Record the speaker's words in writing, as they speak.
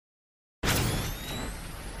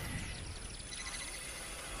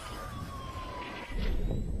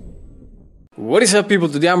What is up, people?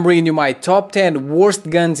 Today I'm bringing you my top 10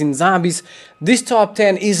 worst guns in zombies. This top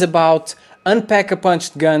 10 is about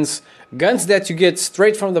unpack-a-punched guns, guns that you get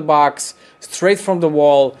straight from the box, straight from the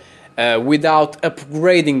wall, without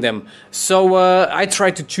upgrading them. So I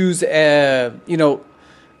try to choose,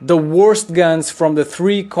 the worst guns from the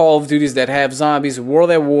 3 Call of Duties that have zombies: World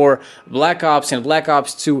at War, Black Ops, and Black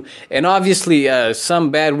Ops 2. And obviously some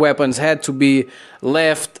bad weapons had to be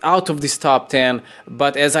left out of this top 10.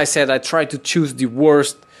 But as I said, I tried to choose the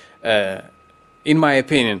worst, in my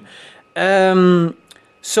opinion.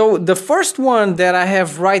 So the first one that I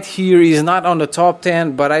have right here is not on the top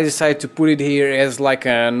 10, but I decided to put it here as like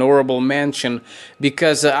an honorable mention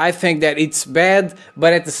because I think that it's bad,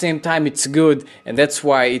 but at the same time it's good, and that's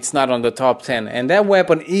why it's not on the top 10. And that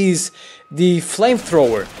weapon is the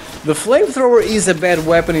Flamethrower. The Flamethrower is a bad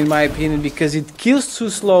weapon in my opinion because it kills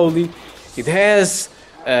too slowly. It has,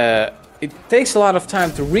 it takes a lot of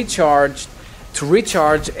time to recharge,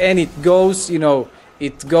 and it goes,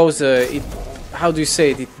 how do you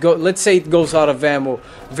say it? Let's say it goes out of ammo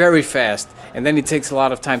very fast, and then it takes a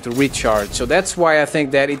lot of time to recharge. So that's why I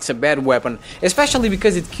think that it's a bad weapon, especially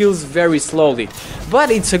because it kills very slowly. But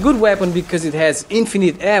it's a good weapon because it has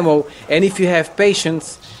infinite ammo, and if you have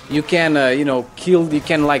patience, you can, you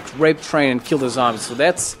can like rape train and kill the zombies. So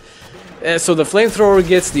that's. So the Flamethrower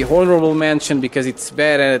gets the honorable mention because it's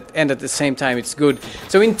bad and at the same time it's good.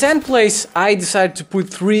 So in 10th place, I decided to put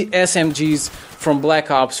 3 SMGs from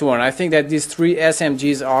Black Ops 1. I think that these 3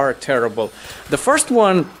 SMGs are terrible. The first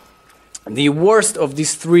one, the worst of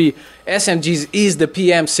these 3 SMGs, is the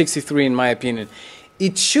PM63 in my opinion.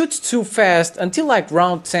 It shoots too fast until like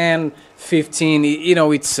round 10, 15,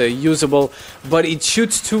 it's usable, but it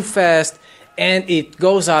shoots too fast. And it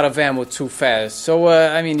goes out of ammo too fast. So,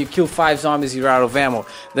 you kill 5 zombies, you're out of ammo.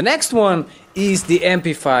 The next one is the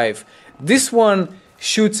MP5. This one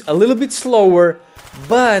shoots a little bit slower,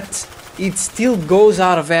 but it still goes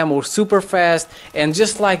out of ammo super fast. And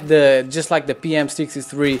just like the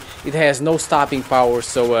PM63, it has no stopping power,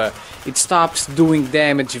 so it stops doing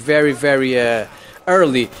damage very, very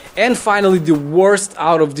early. And finally, the worst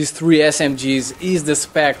out of these 3 SMGs is the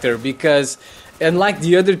Spectre, because unlike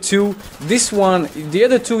the other two, the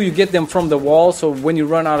other two you get them from the wall, so when you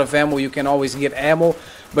run out of ammo you can always get ammo.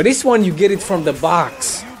 But this one you get it from the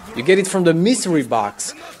box, you get it from the mystery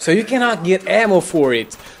box, so you cannot get ammo for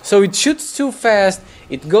it. So it shoots too fast,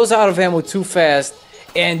 it goes out of ammo too fast,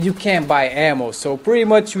 and you can't buy ammo. So pretty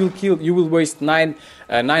much you will waste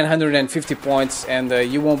 950 points, and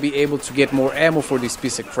you won't be able to get more ammo for this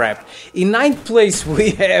piece of crap. In 9th place we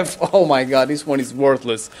have, oh my god, this one is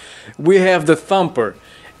worthless. We have the Thumper,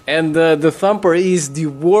 and the Thumper is the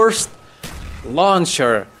worst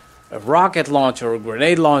launcher, a rocket launcher or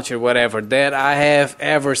grenade launcher, whatever, that I have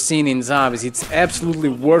ever seen in zombies. It's absolutely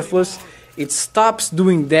worthless. It stops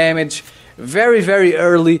doing damage very, very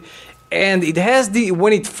early. And it has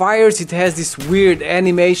when it fires, it has this weird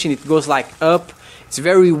animation. It goes like up. It's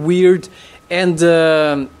very weird, and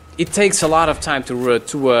it takes a lot of time to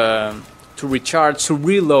recharge, to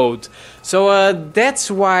reload. So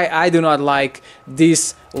that's why I do not like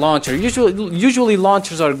this launcher. Usually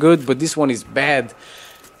launchers are good, but this one is bad.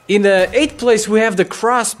 In the 8th place we have the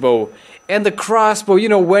Crossbow. And the Crossbow,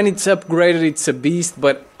 when it's upgraded, it's a beast,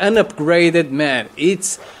 but unupgraded, man,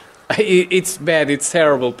 it's bad. It's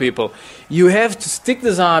terrible, people. You have to stick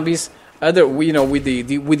the zombies with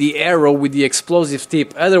the arrow, with the explosive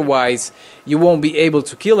tip. Otherwise, you won't be able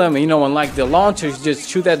to kill them. Unlike the launchers, just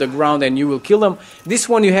shoot at the ground and you will kill them. This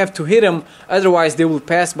one you have to hit them. Otherwise, they will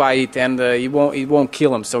pass by it and it won't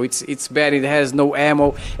kill them. So it's bad. It has no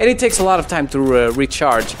ammo and it takes a lot of time to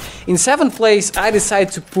recharge. In 7th place, I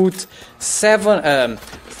decided to put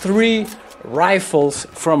 3 rifles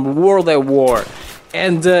from World at War.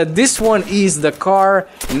 And this one is the Car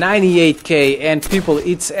 98K, and people,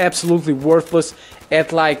 it's absolutely worthless.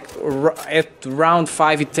 At round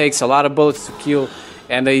 5 it takes a lot of bullets to kill,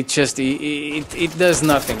 and it does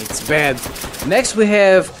nothing. It's bad. Next we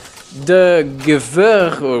have the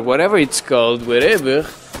Gewerh, or whatever it's called,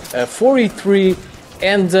 43,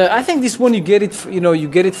 and I think this one you get it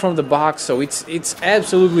from the box, so it's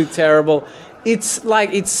absolutely terrible. It's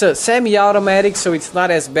semi-automatic, so it's not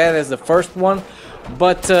as bad as the first one.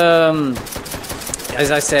 But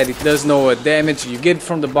as I said, it does no damage. You get it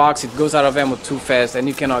from the box, it goes out of ammo too fast, and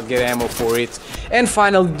you cannot get ammo for it. And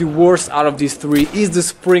finally, the worst out of these 3 is the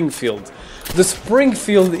Springfield. The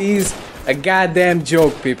Springfield is a goddamn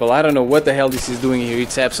joke, people. I don't know what the hell this is doing here.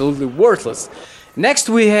 It's absolutely worthless. Next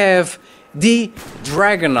we have the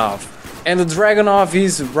Dragunov. And the Dragunov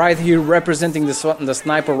is right here representing the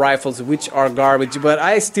sniper rifles, which are garbage. But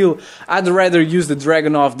I'd rather use the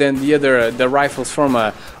Dragunov than the rifles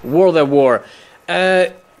from World at War.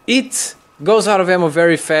 It goes out of ammo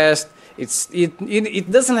very fast.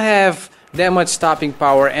 It doesn't have that much stopping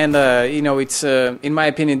power, and you know, it's in my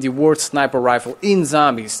opinion the worst sniper rifle in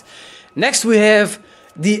zombies. Next we have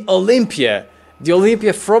the Olympia. The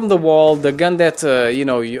Olympia from the WAW, the gun that you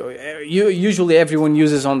know, usually everyone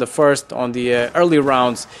uses on the early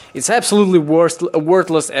rounds. It's absolutely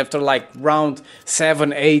worthless after like round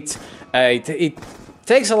 7, 8. It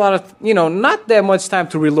takes a lot of, you know, not that much time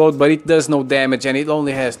to reload, but it does no damage, and it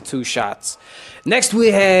only has 2 shots. Next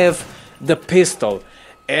we have the pistol.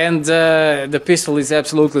 And the pistol is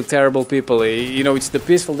absolutely terrible, people. You know, it's the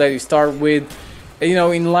pistol that you start with. You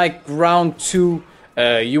know, in like round 2,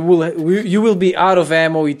 you will be out of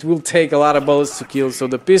ammo. It will take a lot of bullets to kill. So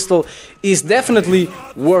the pistol is definitely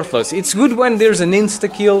worthless. It's good when there's an insta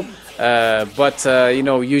kill, but you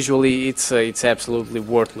know, usually it's absolutely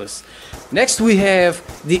worthless. Next we have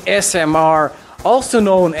the SMR, also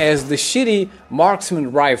known as the shitty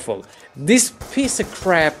marksman rifle. This piece of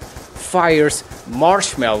crap fires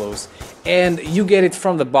marshmallows, and you get it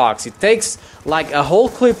from the box. It takes like a whole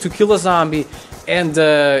clip to kill a zombie, and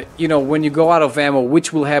you know, when you go out of ammo,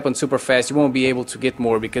 which will happen super fast, you won't be able to get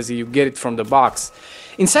more because you get it from the box.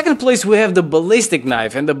 In second place we have the ballistic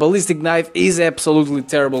knife, and the ballistic knife is absolutely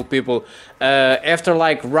terrible, people. After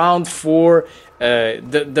like round 4,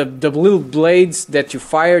 the little blades that you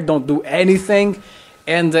fire don't do anything,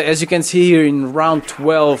 and as you can see here in round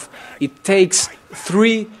 12, it takes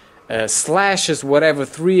 3 slashes, whatever,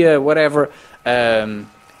 3 whatever,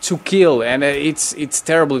 to kill, and it's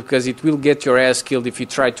terrible because it will get your ass killed if you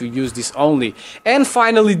try to use this only. And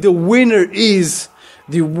finally, the winner is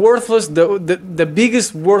the worthless, the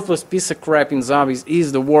biggest worthless piece of crap in zombies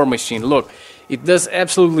is the war machine. Look, it does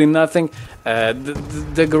absolutely nothing.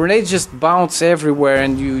 The grenades just bounce everywhere,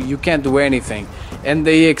 and you can't do anything. And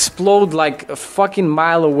they explode like a fucking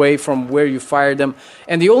mile away from where you fire them.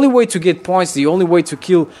 And the only way to get points, the only way to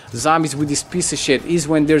kill zombies with this piece of shit is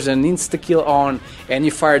when there's an insta-kill on and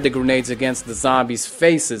you fire the grenades against the zombies'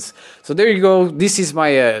 faces. So there you go. This is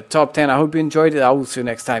my top 10. I hope you enjoyed it. I will see you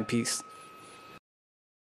next time. Peace.